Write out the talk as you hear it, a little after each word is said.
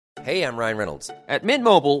Hey, I'm Ryan Reynolds. At Mint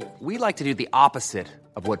Mobile, we like to do the opposite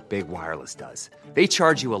of what Big Wireless does. They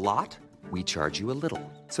charge you a lot, we charge you a little.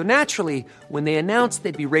 So naturally, when they announced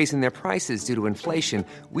they'd be raising their prices due to inflation,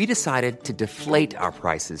 we decided to deflate our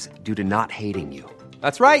prices due to not hating you.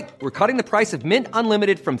 That's right. We're cutting the price of Mint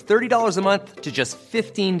Unlimited from $30 a month to just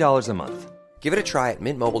 $15 a month. Give it a try at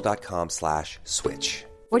mintmobile.com/switch.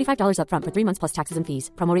 $45 up front for 3 months plus taxes and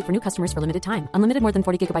fees. Promo rate for new customers for limited time. Unlimited more than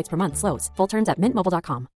 40 gigabytes per month. Slows full terms at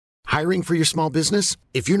mintmobile.com. Hiring for your small business?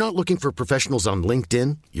 If you're not looking for professionals on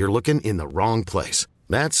LinkedIn, you're looking in the wrong place.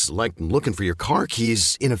 That's like looking for your car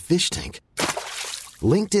keys in a fish tank.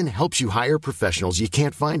 LinkedIn helps you hire professionals you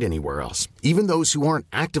can't find anywhere else, even those who aren't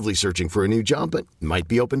actively searching for a new job but might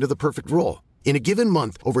be open to the perfect role. In a given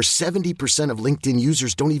month, over 70% of LinkedIn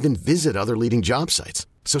users don't even visit other leading job sites.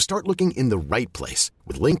 So start looking in the right place.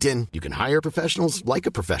 With LinkedIn, you can hire professionals like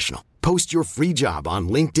a professional. Post your free job on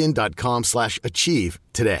linkedin.com/achieve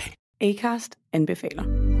today. Acast anbefaler.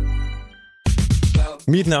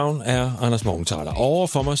 Mit navn er Anders Morgenthaler.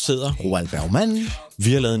 Overfor mig sidder Roald Bergmann.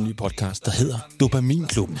 Vi har lavet en ny podcast, der hedder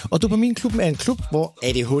Dopaminklubben. Og Dopaminklubben er en klub, hvor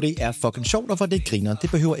ADHD er fucking sjovt, og hvor det griner.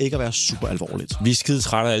 Det behøver ikke at være super alvorligt. Vi er skide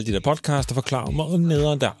trætte af alle de der podcaster, forklarer mig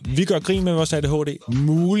nederen der. Vi gør grin med vores ADHD.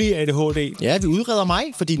 Mulig ADHD. Ja, vi udreder mig,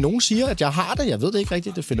 fordi nogen siger, at jeg har det. Jeg ved det ikke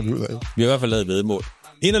rigtigt, det finder vi ud af. Vi har i hvert fald lavet væddemål.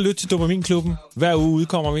 Ind og lyt til Dopaminklubben. Hver uge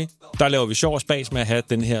udkommer vi. Der laver vi sjov og spas med at have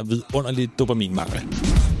den her vidunderlige dopaminmangel.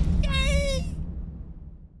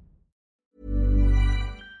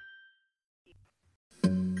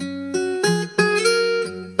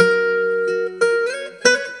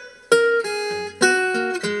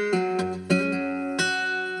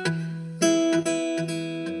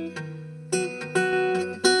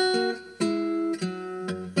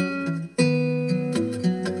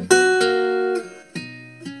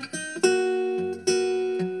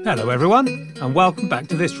 Hello everyone, and welcome back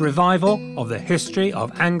to this revival of the History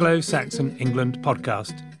of Anglo-Saxon England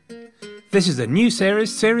podcast. This is a new series,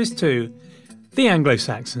 Series 2, The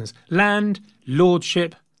Anglo-Saxons, Land,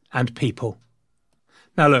 Lordship and People.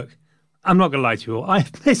 Now look, I'm not going to lie to you all,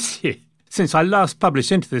 I've missed you since I last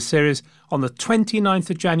published into this series on the 29th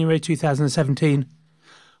of January 2017.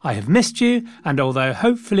 I have missed you, and although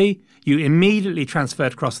hopefully you immediately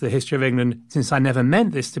transferred across to the history of England since I never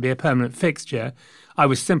meant this to be a permanent fixture, I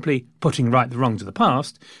was simply putting right the wrongs of the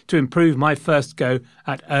past to improve my first go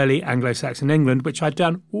at early Anglo-Saxon England, which I'd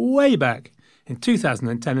done way back in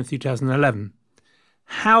 2010 and 2011.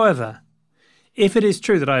 However, if it is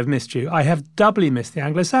true that I have missed you, I have doubly missed the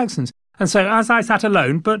Anglo-Saxons. And so as I sat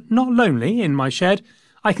alone, but not lonely, in my shed,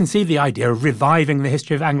 I conceived the idea of reviving the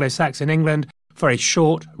history of Anglo-Saxon England for a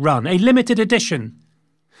short run, a limited edition.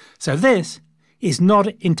 So this is not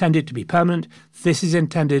intended to be permanent. This is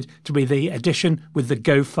intended to be the edition with the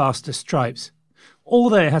go faster stripes.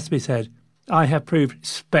 Although it has to be said, I have proved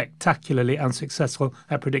spectacularly unsuccessful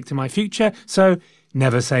at predicting my future, so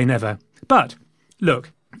never say never. But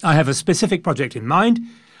look, I have a specific project in mind,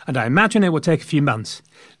 and I imagine it will take a few months.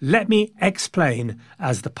 Let me explain,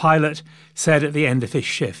 as the pilot said at the end of his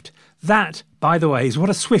shift. That, by the way, is what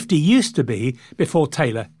a Swiftie used to be before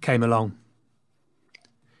Taylor came along.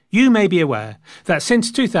 You may be aware that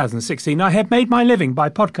since 2016 I have made my living by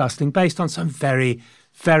podcasting based on some very,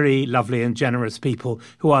 very lovely and generous people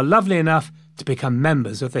who are lovely enough to become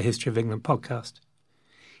members of the History of England podcast.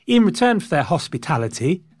 In return for their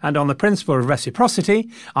hospitality and on the principle of reciprocity,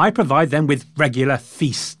 I provide them with regular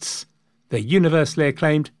feasts, the universally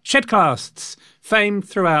acclaimed shedcasts, famed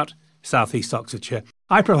throughout South East Oxfordshire.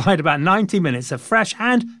 I provide about 90 minutes of fresh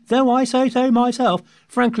and, though I say so myself,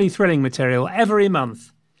 frankly thrilling material every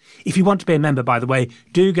month. If you want to be a member, by the way,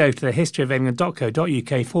 do go to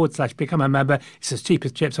thehistoryofengland.co.uk/become a member. It's as cheap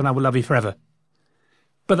as chips and I will love you forever.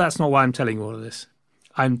 But that's not why I'm telling you all of this.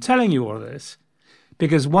 I'm telling you all of this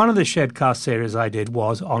because one of the Shedcast series I did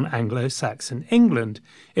was on Anglo-Saxon England.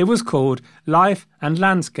 It was called Life and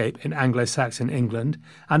Landscape in Anglo-Saxon England,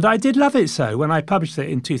 and I did love it so when I published it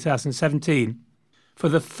in 2017. For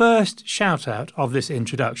the first shout-out of this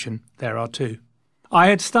introduction, there are two. I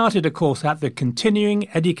had started a course at the Continuing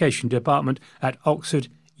Education Department at Oxford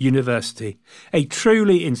University, a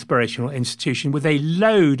truly inspirational institution with a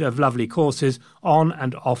load of lovely courses on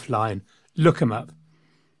and offline. Look them up.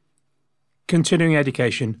 Continuing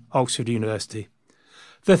Education, Oxford University.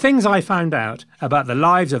 The things I found out about the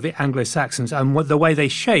lives of the Anglo-Saxons and the way they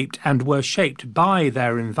shaped and were shaped by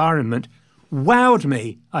their environment wowed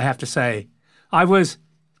me, I have to say. Just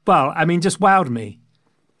wowed me.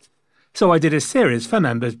 So I did a series for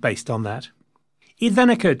members based on that. It then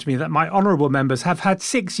occurred to me that my honourable members have had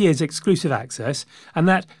 6 years exclusive access and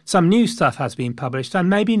that some new stuff has been published and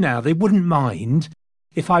maybe now they wouldn't mind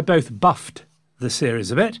if I both buffed the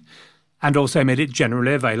series a bit and also made it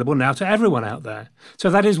generally available now to everyone out there. So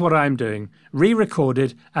that is what I'm doing,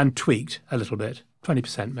 re-recorded and tweaked a little bit,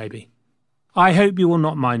 20% maybe. I hope you will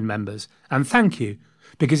not mind, members, and thank you,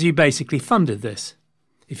 because you basically funded this.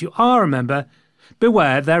 If you are a member,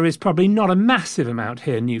 beware, there is probably not a massive amount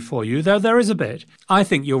here new for you, though there is a bit. I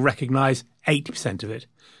think you'll recognise 80% of it.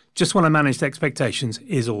 Just want to manage expectations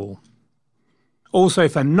is all. Also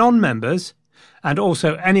for non-members, and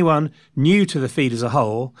also anyone new to the feed as a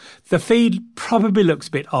whole, the feed probably looks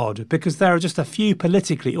a bit odd because there are just a few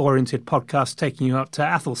politically oriented podcasts taking you up to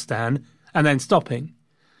Athelstan and then stopping.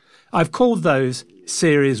 I've called those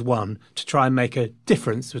Series 1 to try and make a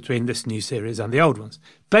difference between this new series and the old ones.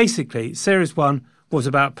 Basically, Series 1 was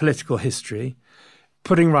about political history,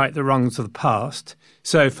 putting right the wrongs of the past.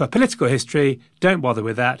 So for political history, don't bother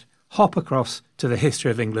with that. Hop across to the History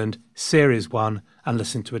of England, Series 1, and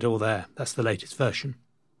listen to it all there. That's the latest version.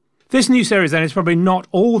 This new series, then, is probably not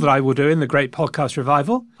all that I will do in the Great Podcast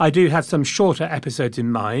Revival. I do have some shorter episodes in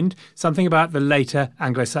mind, something about the later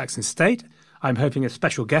Anglo-Saxon state. I'm hoping a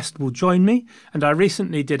special guest will join me, and I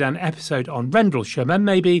recently did an episode on Rendlesham, and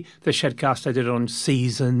maybe the Shedcast I did on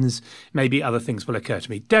seasons, maybe other things will occur to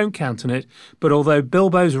me. Don't count on it, but although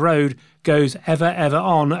Bilbo's road goes ever, ever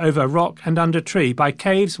on over rock and under tree, by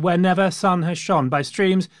caves where never sun has shone, by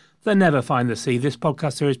streams that never find the sea, this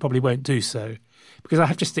podcast series probably won't do so, because I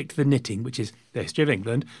have to stick to the knitting, which is the History of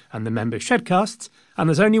England and the member Shedcasts, and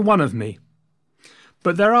there's only one of me.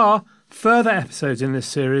 But there are further episodes in this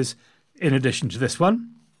series in addition to this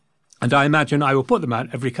one, and I imagine I will put them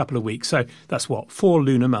out every couple of weeks, so that's 4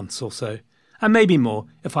 lunar months or so, and maybe more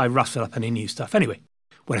if I rustle up any new stuff. Anyway,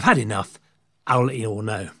 when I've had enough, I'll let you all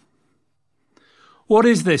know. What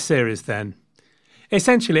is this series then?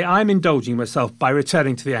 Essentially, I'm indulging myself by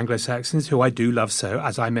returning to the Anglo-Saxons, who I do love so,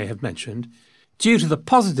 as I may have mentioned. Due to the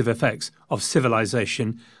positive effects of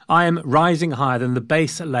civilization, I am rising higher than the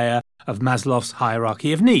base layer of Maslow's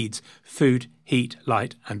hierarchy of needs, food, heat,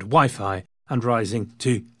 light and Wi-Fi, and rising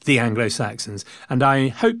to the Anglo-Saxons, and I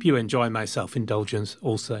hope you enjoy my self-indulgence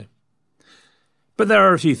also. But there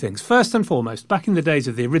are a few things. First and foremost, back in the days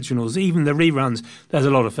of the originals, even the reruns, there's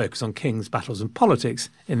a lot of focus on kings, battles and politics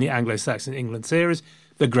in the Anglo-Saxon England series,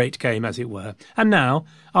 the great game as it were. And now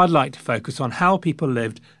I'd like to focus on how people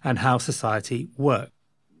lived and how society worked.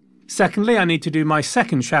 Secondly, I need to do my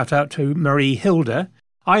second shout out to Marie Hilder.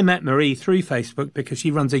 I met Marie through Facebook because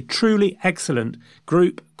she runs a truly excellent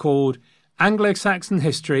group called Anglo-Saxon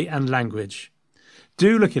History and Language.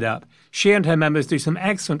 Do look it up. She and her members do some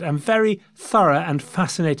excellent and very thorough and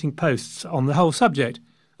fascinating posts on the whole subject.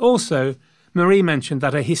 Also, Marie mentioned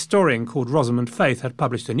that a historian called Rosamund Faith had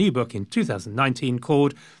published a new book in 2019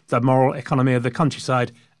 called The Moral Economy of the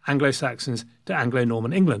Countryside, Anglo-Saxons to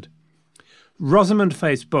Anglo-Norman England. Rosamund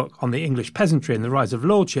Faith's book on the English peasantry and the rise of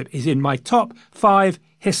lordship is in my top 5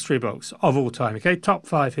 history books of all time, okay? Top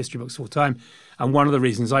 5 history books of all time, and one of the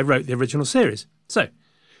reasons I wrote the original series. So,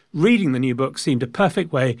 reading the new book seemed a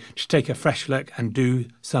perfect way to take a fresh look and do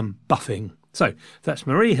some buffing. So, that's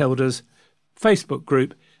Marie Hilder's Facebook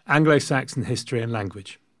group, Anglo-Saxon History and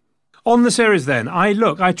Language. On the series then, I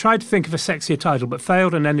tried to think of a sexier title but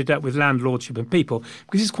failed and ended up with Land, Lordship and People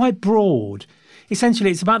because it's quite broad.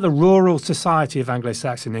 Essentially, it's about the rural society of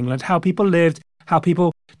Anglo-Saxon England, how people lived, how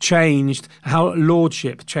people changed, how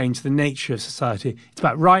lordship changed the nature of society. It's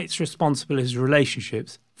about rights, responsibilities,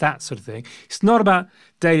 relationships, that sort of thing. It's not about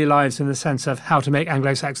daily lives in the sense of how to make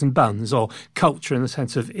Anglo-Saxon buns or culture in the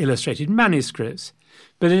sense of illustrated manuscripts.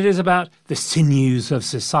 But it is about the sinews of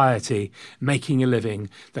society, making a living,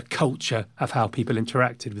 the culture of how people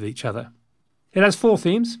interacted with each other. It has 4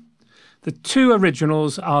 themes. The 2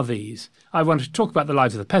 originals are these. I want to talk about the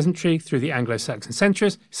lives of the peasantry through the Anglo-Saxon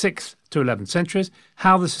centuries, 6th to 11th centuries,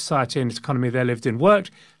 how the society and its economy they lived in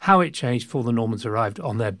worked, how it changed before the Normans arrived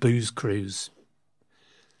on their booze cruise.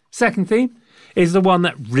 Second theme is the one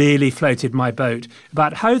that really floated my boat,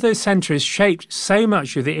 about how those centuries shaped so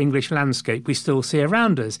much of the English landscape we still see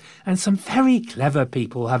around us, and some very clever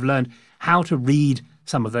people have learned how to read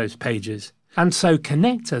some of those pages, and so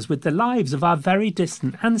connect us with the lives of our very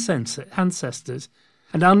distant ancestors,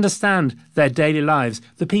 and understand their daily lives,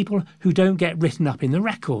 the people who don't get written up in the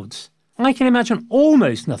records. I can imagine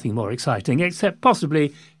almost nothing more exciting, except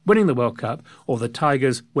possibly winning the World Cup or the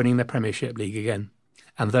Tigers winning the Premiership League again.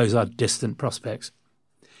 And those are distant prospects.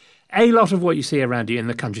 A lot of what you see around you in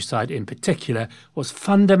the countryside in particular was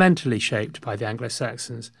fundamentally shaped by the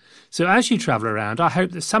Anglo-Saxons. So as you travel around, I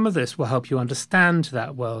hope that some of this will help you understand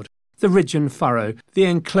that world. The ridge and furrow, the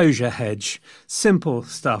enclosure hedge, simple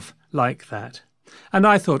stuff like that. And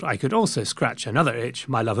I thought I could also scratch another itch,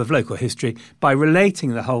 my love of local history, by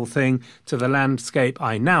relating the whole thing to the landscape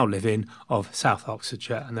I now live in of South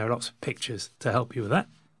Oxfordshire, and there are lots of pictures to help you with that.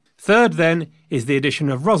 Third, then, is the addition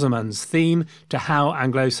of Rosamund's theme to how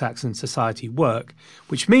Anglo-Saxon society work,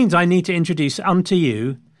 which means I need to introduce unto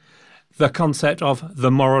you the concept of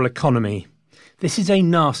the moral economy. This is a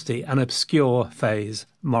nasty and obscure phase,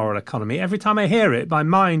 moral economy. Every time I hear it, my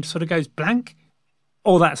mind sort of goes blank.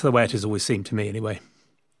 Or that's the way it has always seemed to me anyway.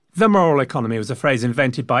 The moral economy was a phrase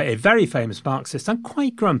invented by a very famous Marxist and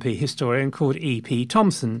quite grumpy historian called E.P.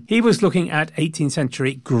 Thompson. He was looking at 18th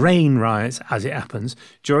century grain riots, as it happens,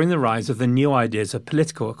 during the rise of the new ideas of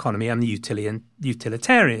political economy and the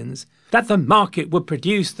utilitarians, that the market would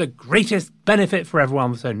produce the greatest benefit for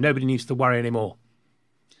everyone, so nobody needs to worry anymore.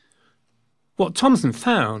 What Thompson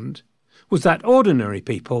found was that ordinary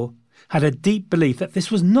people had a deep belief that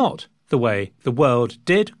this was not the way the world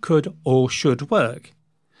did, could, or should work.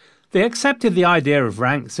 They accepted the idea of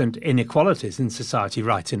ranks and inequalities in society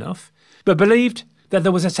right enough, but believed that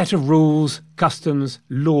there was a set of rules, customs,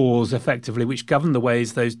 laws, effectively, which governed the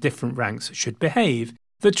ways those different ranks should behave,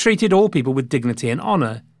 that treated all people with dignity and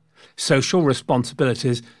honour, social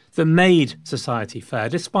responsibilities that made society fair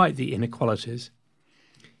despite the inequalities.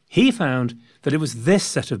 He found that it was this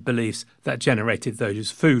set of beliefs that generated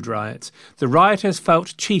those food riots. The rioters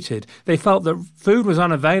felt cheated. They felt that food was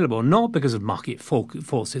unavailable, not because of market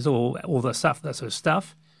forces or all that sort of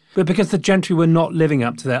stuff, but because the gentry were not living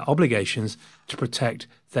up to their obligations to protect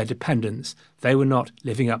their dependents. They were not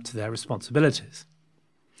living up to their responsibilities.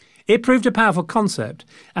 It proved a powerful concept,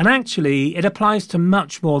 and actually it applies to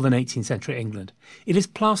much more than 18th century England. It is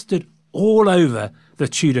plastered all over the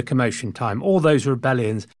Tudor commotion time, all those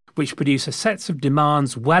rebellions which produce a set of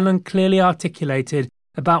demands well and clearly articulated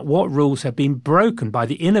about what rules have been broken by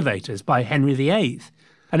the innovators, by Henry VIII.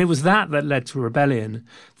 And it was that led to rebellion.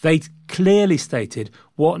 They clearly stated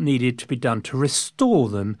what needed to be done to restore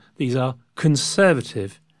them. These are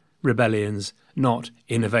conservative rebellions, not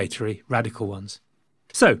innovatory, radical ones.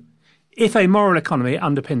 So, if a moral economy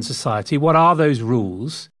underpins society, what are those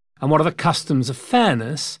rules and what are the customs of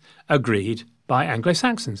fairness agreed by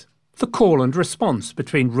Anglo-Saxons? The call and response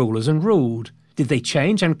between rulers and ruled. Did they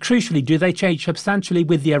change? And crucially, do they change substantially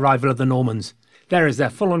with the arrival of the Normans? There is a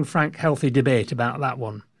full and frank, healthy debate about that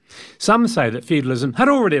one. Some say that feudalism had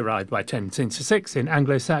already arrived by 1066 in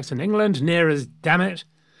Anglo-Saxon England, near as, damn it.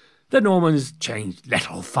 The Normans changed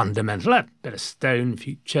little fundamental, a bit of stone, a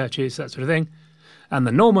few churches, that sort of thing. And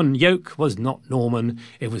the Norman yoke was not Norman,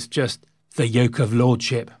 it was just the yoke of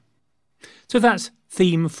lordship. So that's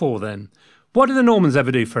theme 4 then. What did the Normans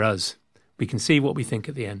ever do for us? We can see what we think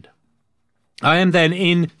at the end. I am then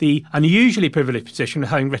in the unusually privileged position of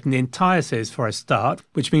having written the entire series for a start,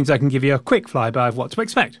 which means I can give you a quick flyby of what to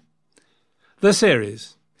expect. The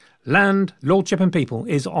series, Land, Lordship and People,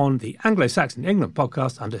 is on the Anglo-Saxon England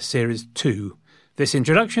podcast under Series 2. This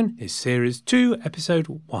introduction is Series 2, Episode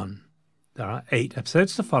 1. There are 8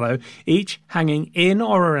 episodes to follow, each hanging in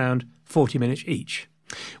or around 40 minutes each.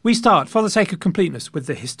 We start, for the sake of completeness, with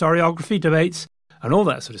the historiography debates and all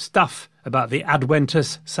that sort of stuff about the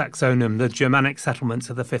Adventus Saxonum, the Germanic settlements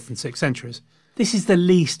of the 5th and 6th centuries. This is the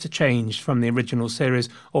least changed from the original series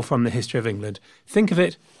or from the history of England. Think of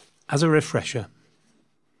it as a refresher.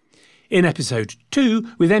 In episode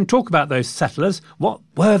 2, we then talk about those settlers, what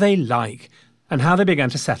were they like, and how they began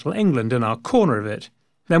to settle England and our corner of it.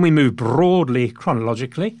 Then we move broadly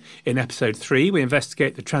chronologically. In episode 3, we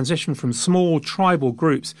investigate the transition from small tribal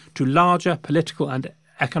groups to larger political and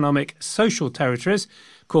economic social territories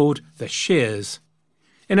called the Shears.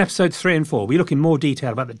 In episodes 3 and 4, we look in more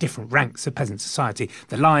detail about the different ranks of peasant society,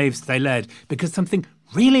 the lives they led, because something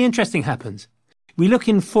really interesting happens. We look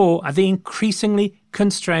in 4 at the increasingly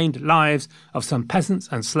constrained lives of some peasants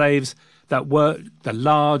and slaves that worked the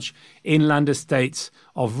large inland estates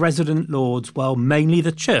of resident lords, well, mainly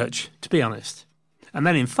the church, to be honest. And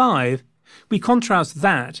then in 5, we contrast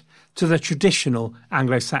that to the traditional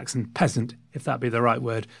Anglo-Saxon peasant, if that be the right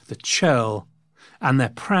word, the churl, and their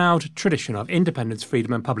proud tradition of independence,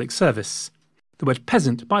 freedom and public service. The word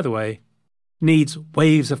peasant, by the way, needs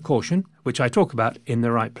waves of caution, which I talk about in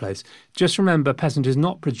the right place. Just remember, peasant is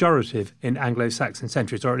not pejorative in Anglo-Saxon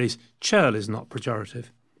centuries, or at least churl is not pejorative.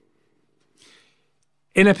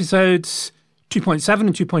 In episodes 2.7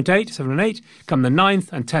 and 2.8, 7 and 8, come the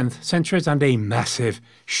 9th and 10th centuries and a massive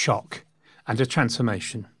shock and a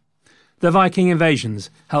transformation. The Viking invasions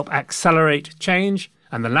help accelerate change,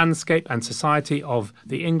 and the landscape and society of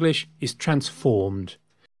the English is transformed.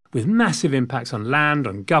 with massive impacts on land,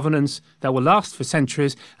 on governance, that will last for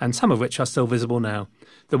centuries, and some of which are still visible now.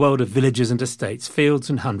 The world of villages and estates, fields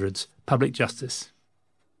and hundreds, public justice.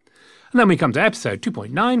 And then we come to episode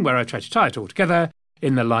 2.9, where I try to tie it all together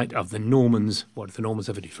in the light of the Normans. What did the Normans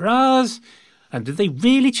ever do for us? And did they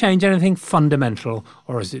really change anything fundamental,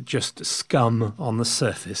 or is it just scum on the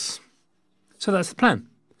surface? So that's the plan.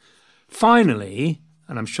 Finally,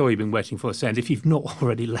 and I'm sure you've been waiting for this end, if you've not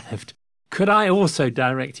already left, could I also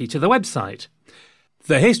direct you to the website,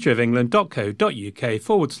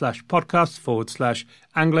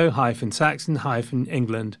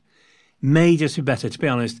 thehistoryofengland.co.uk/podcast/Anglo-Saxon-England. May just be better, to be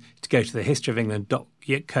honest, to go to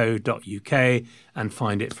thehistoryofengland.co.uk and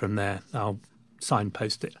find it from there. I'll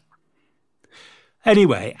signpost it.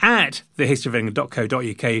 Anyway, at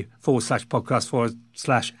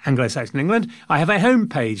thehistoryofengland.co.uk/podcast/Anglo-Saxon-England, I have a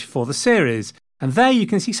homepage for the series, and there you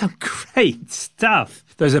can see some great stuff.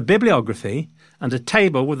 There's a bibliography and a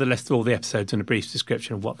table with a list of all the episodes and a brief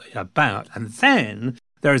description of what they are about. And then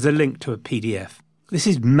there is a link to a PDF. This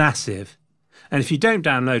is massive. And if you don't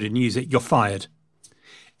download and use it, you're fired.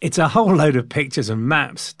 It's a whole load of pictures and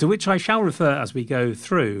maps, to which I shall refer as we go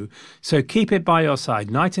through. So keep it by your side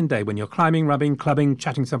night and day when you're climbing, rubbing, clubbing,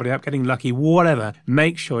 chatting somebody up, getting lucky, whatever.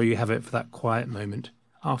 Make sure you have it for that quiet moment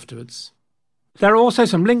afterwards. There are also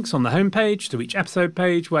some links on the homepage to each episode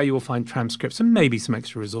page where you will find transcripts and maybe some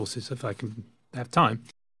extra resources if I can have time.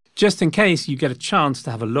 Just in case you get a chance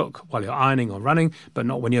to have a look while you're ironing or running, but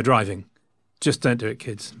not when you're driving. Just don't do it,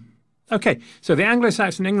 kids. Okay, so the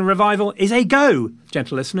Anglo-Saxon England revival is a go,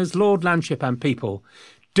 gentle listeners, Lord, Lordship and people.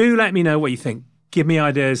 Do let me know what you think. Give me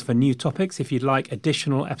ideas for new topics if you'd like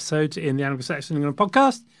additional episodes in the Anglo-Saxon England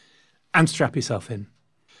podcast, and strap yourself in.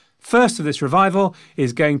 First of this revival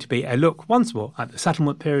is going to be a look once more at the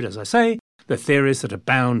settlement period, as I say, the theories that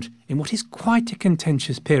abound in what is quite a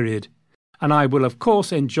contentious period. And I will, of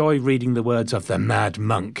course, enjoy reading the words of the mad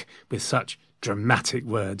monk with such dramatic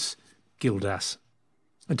words. Gildas.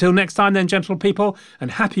 Until next time then, gentle people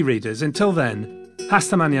and happy readers. Until then,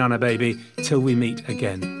 hasta mañana, baby, till we meet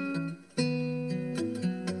again.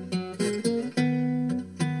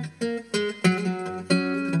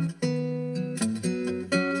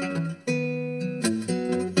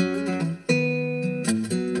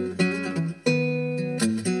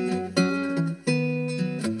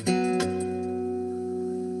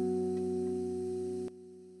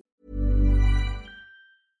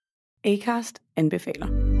 Acast anbefaler.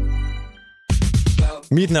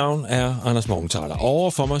 Mit navn er Anders Morgenthaler.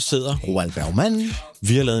 Over for mig sidder Roald Bergmann.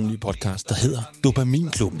 Vi har lavet en ny podcast, der hedder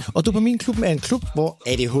Dopaminklubben. Og Dopaminklubben er en klub, hvor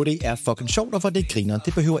ADHD er fucking sjovt, og hvor det griner.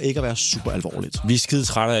 Det behøver ikke at være super alvorligt. Vi er skide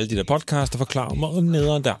trætte af alle de der podcasts, der forklarer mig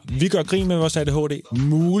nederen der. Vi gør grin med vores ADHD.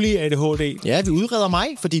 Mulig ADHD. Ja, vi udreder mig,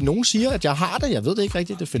 fordi nogen siger, at jeg har det. Jeg ved det ikke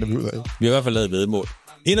rigtigt, det finder vi ud af. Vi har i hvert fald lavet væddemål.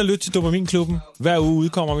 Ind og lyt til Dopaminklubben. Hver uge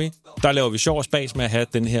udkommer vi. Der laver vi sjov og spas med at have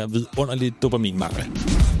den her vidunderlige dopaminmangel.